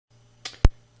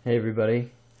Hey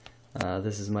everybody,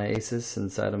 this is my Asus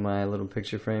inside of my little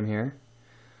picture frame here.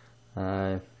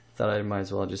 I thought I might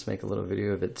as well just make a little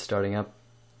video of it starting up,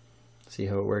 see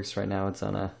how it works. Right now it's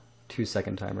on a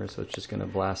 2-second timer, so it's just going to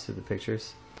blast through the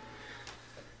pictures.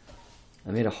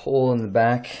 I made a hole in the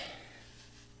back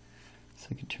so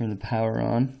I can turn the power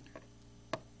on.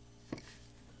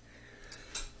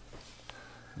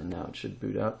 And now it should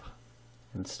boot up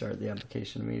and start the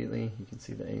application immediately. You can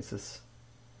see the Asus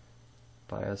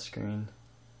BIOS screen.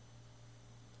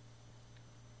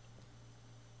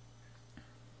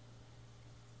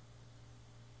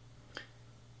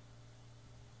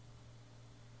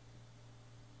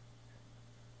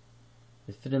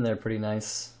 It fit in there pretty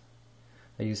nice.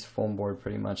 I used foam board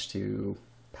pretty much to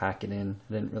pack it in.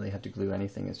 I didn't really have to glue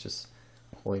anything, it's just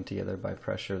holding together by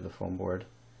pressure of the foam board.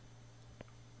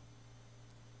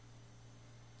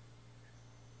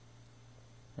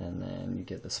 And then you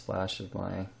get the splash of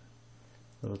my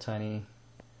little tiny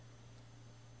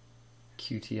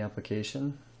QT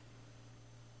application.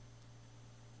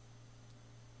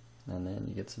 And then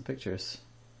you get some pictures.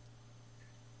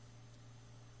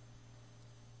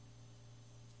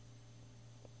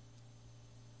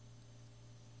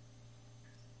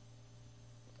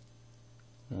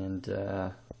 And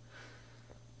the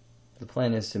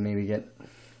plan is to maybe get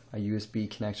a USB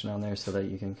connection on there so that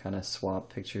you can kind of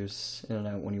swap pictures in and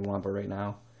out when you want, but right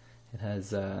now it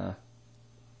has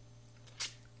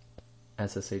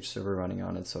SSH server running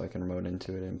on it, so I can remote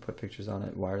into it and put pictures on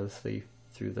it wirelessly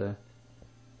through the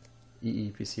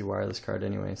eEPC wireless card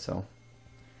anyway, so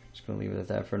just going to leave it at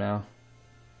that for now.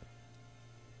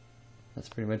 That's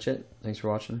pretty much it. Thanks for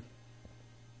watching.